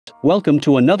welcome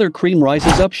to another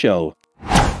CreamRisesUp show.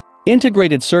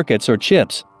 Integrated circuits or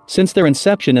chips, since their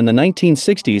inception in the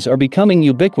 1960s, are becoming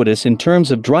ubiquitous in terms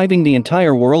of driving the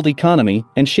entire world economy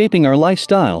and shaping our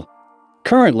lifestyle.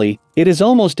 Currently, it is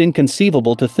almost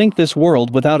inconceivable to think this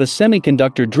world without a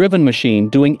semiconductor-driven machine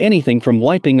doing anything from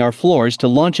wiping our floors to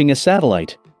launching a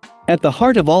satellite. At the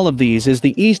heart of all of these is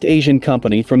the East Asian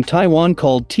company from Taiwan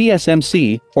called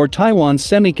TSMC, or Taiwan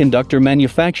Semiconductor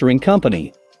Manufacturing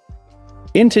Company.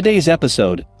 In today's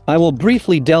episode, I will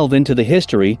briefly delve into the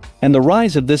history and the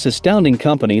rise of this astounding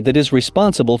company that is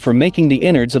responsible for making the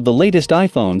innards of the latest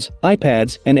iPhones,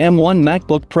 iPads, and M1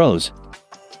 MacBook Pros.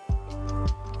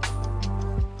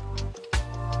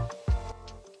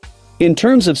 In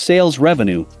terms of sales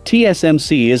revenue,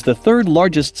 TSMC is the third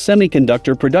largest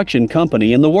semiconductor production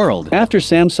company in the world, after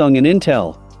Samsung and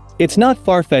Intel. It's not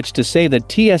far-fetched to say that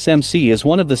TSMC is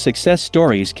one of the success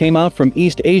stories came out from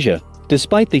East Asia,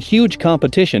 despite the huge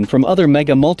competition from other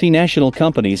mega multinational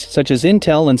companies such as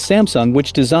Intel and Samsung,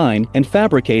 which design and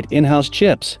fabricate in-house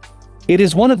chips. It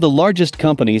is one of the largest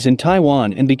companies in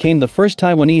Taiwan and became the first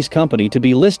Taiwanese company to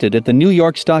be listed at the New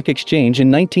York Stock Exchange in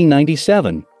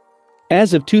 1997.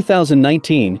 As of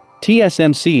 2019,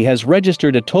 TSMC has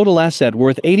registered a total asset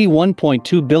worth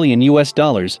 $81.2 billion,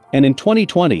 and in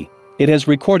 2020, it has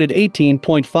recorded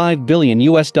 $18.5 billion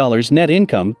net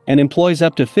income and employs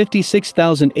up to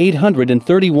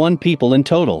 56,831 people in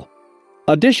total.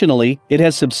 Additionally, it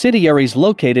has subsidiaries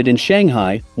located in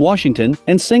Shanghai, Washington,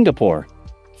 and Singapore.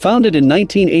 Founded in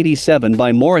 1987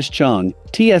 by Morris Chang,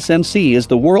 TSMC is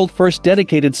the world's first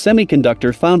dedicated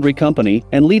semiconductor foundry company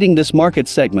and leading this market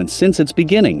segment since its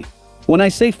beginning. When I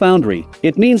say foundry,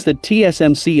 it means that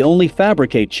TSMC only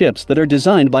fabricate chips that are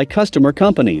designed by customer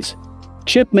companies.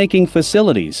 Chip-making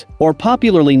facilities, or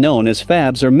popularly known as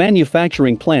fabs, are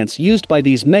manufacturing plants used by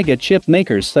these mega chip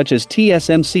makers such as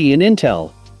TSMC and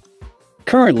Intel.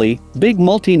 Currently, big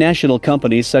multinational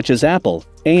companies such as Apple,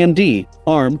 AMD,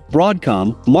 ARM,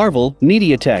 Broadcom, Marvell,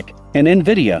 MediaTek, and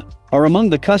Nvidia are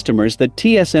among the customers that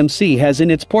TSMC has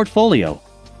in its portfolio.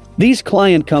 These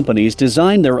client companies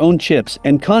design their own chips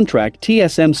and contract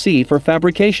TSMC for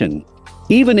fabrication.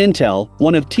 Even Intel,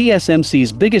 one of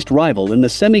TSMC's biggest rival in the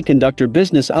semiconductor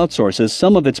business, outsources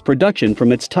some of its production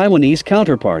from its Taiwanese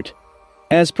counterpart.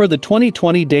 As per the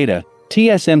 2020 data,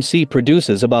 TSMC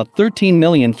produces about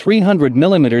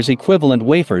 13,300,000 equivalent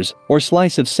wafers or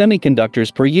slice of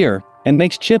semiconductors per year and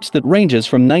makes chips that ranges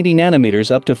from 90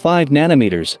 nanometers up to 5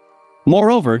 nanometers.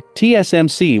 Moreover,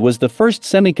 TSMC was the first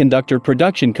semiconductor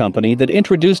production company that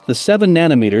introduced the 7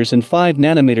 nanometers and 5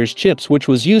 nanometers chips, which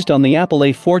was used on the Apple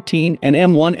A14 and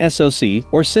M1 SoC,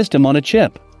 or system on a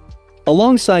chip.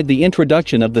 Alongside the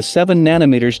introduction of the 7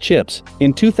 nanometers chips,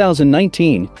 in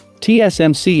 2019,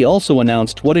 TSMC also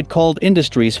announced what it called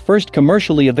industry's first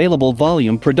commercially available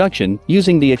volume production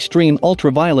using the extreme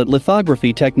ultraviolet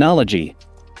lithography technology.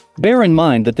 Bear in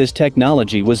mind that this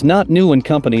technology was not new and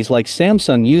companies like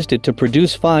Samsung used it to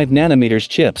produce 5 nanometers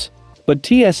chips, but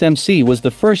TSMC was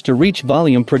the first to reach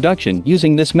volume production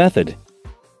using this method.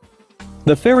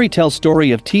 The fairy tale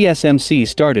story of TSMC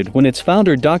started when its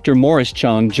founder Dr. Morris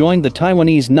Chang joined the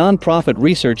Taiwanese non-profit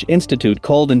research institute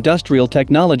called Industrial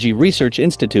Technology Research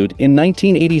Institute in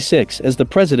 1986 as the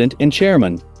president and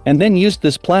chairman, and then used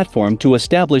this platform to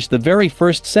establish the very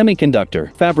first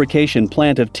semiconductor fabrication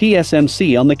plant of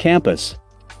TSMC on the campus.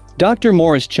 Dr.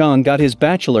 Morris Chang got his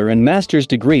bachelor and master's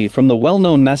degree from the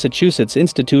well-known Massachusetts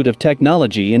Institute of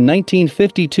Technology in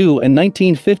 1952 and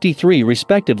 1953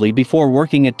 respectively, before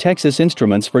working at Texas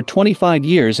Instruments for 25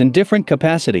 years in different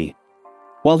capacity.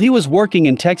 While he was working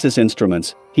in Texas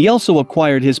Instruments, he also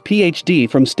acquired his PhD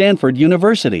from Stanford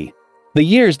University. The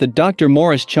years that Dr.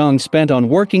 Morris Chang spent on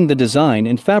working the design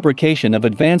and fabrication of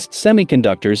advanced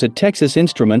semiconductors at Texas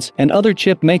Instruments and other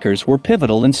chip makers were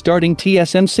pivotal in starting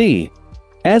TSMC.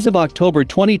 As of October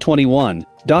 2021,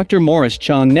 Dr. Morris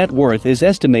Chang net worth is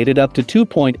estimated up to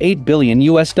 $2.8 billion.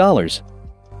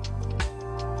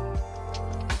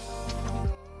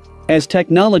 As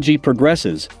technology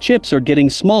progresses, chips are getting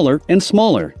smaller and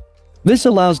smaller. This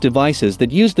allows devices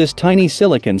that use this tiny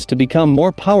silicons to become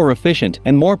more power efficient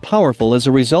and more powerful as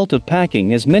a result of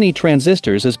packing as many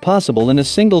transistors as possible in a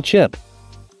single chip.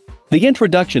 The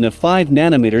introduction of 5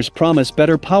 nanometers promise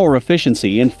better power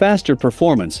efficiency and faster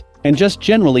performance, and just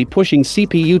generally pushing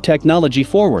CPU technology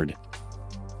forward.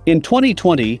 In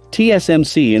 2020,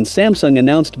 TSMC and Samsung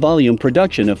announced volume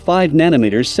production of 5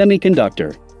 nanometers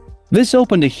semiconductor. This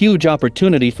opened a huge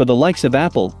opportunity for the likes of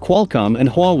Apple, Qualcomm, and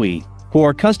Huawei, who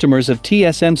are customers of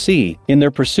TSMC, in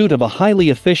their pursuit of a highly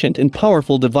efficient and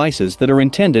powerful devices that are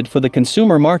intended for the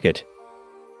consumer market.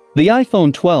 The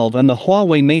iPhone 12 and the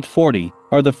Huawei Mate 40,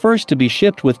 are the first to be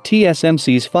shipped with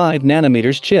TSMC's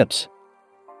 5nm chips.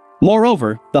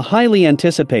 Moreover, the highly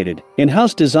anticipated,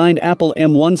 in-house designed Apple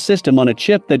M1 system on a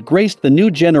chip that graced the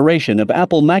new generation of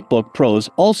Apple MacBook Pros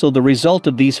also the result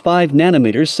of these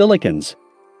 5nm silicons.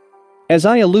 As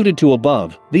I alluded to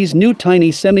above, these new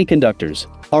tiny semiconductors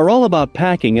are all about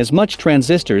packing as much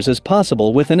transistors as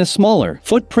possible within a smaller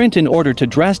footprint in order to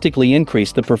drastically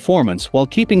increase the performance while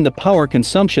keeping the power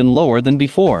consumption lower than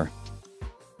before.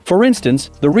 For instance,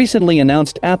 the recently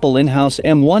announced Apple in-house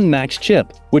M1 Max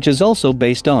chip, which is also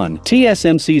based on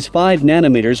TSMC's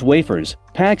 5nm wafers,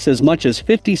 packs as much as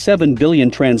 57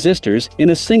 billion transistors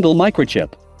in a single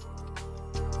microchip.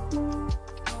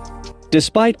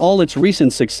 Despite all its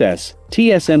recent success,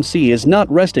 TSMC is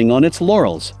not resting on its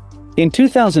laurels. In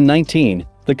 2019,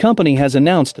 the company has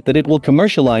announced that it will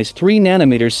commercialize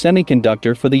 3nm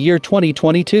semiconductor for the year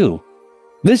 2022.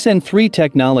 This N3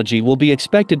 technology will be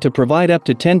expected to provide up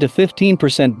to 10 to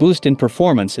 15% boost in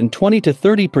performance and 20 to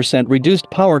 30% reduced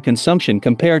power consumption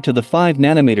compared to the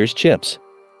 5nm chips.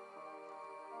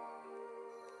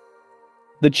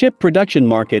 The chip production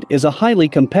market is a highly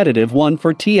competitive one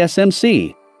for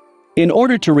TSMC. In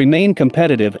order to remain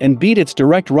competitive and beat its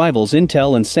direct rivals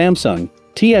Intel and Samsung,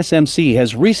 TSMC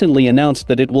has recently announced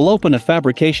that it will open a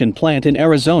fabrication plant in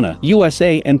Arizona,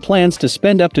 USA and plans to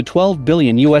spend up to $12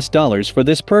 billion for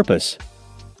this purpose.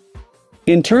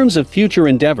 In terms of future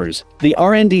endeavors, the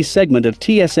R&D segment of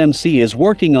TSMC is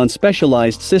working on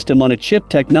specialized system-on-a-chip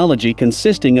technology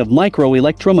consisting of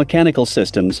micro-electromechanical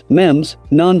systems, MEMS,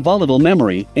 non-volatile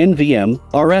memory, NVM,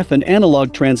 RF and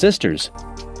analog transistors.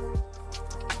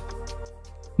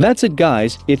 That's it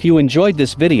guys, if you enjoyed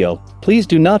this video, please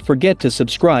do not forget to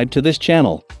subscribe to this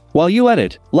channel. While you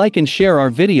edit, like and share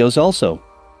our videos also.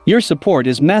 Your support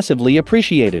is massively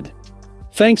appreciated.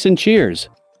 Thanks and cheers.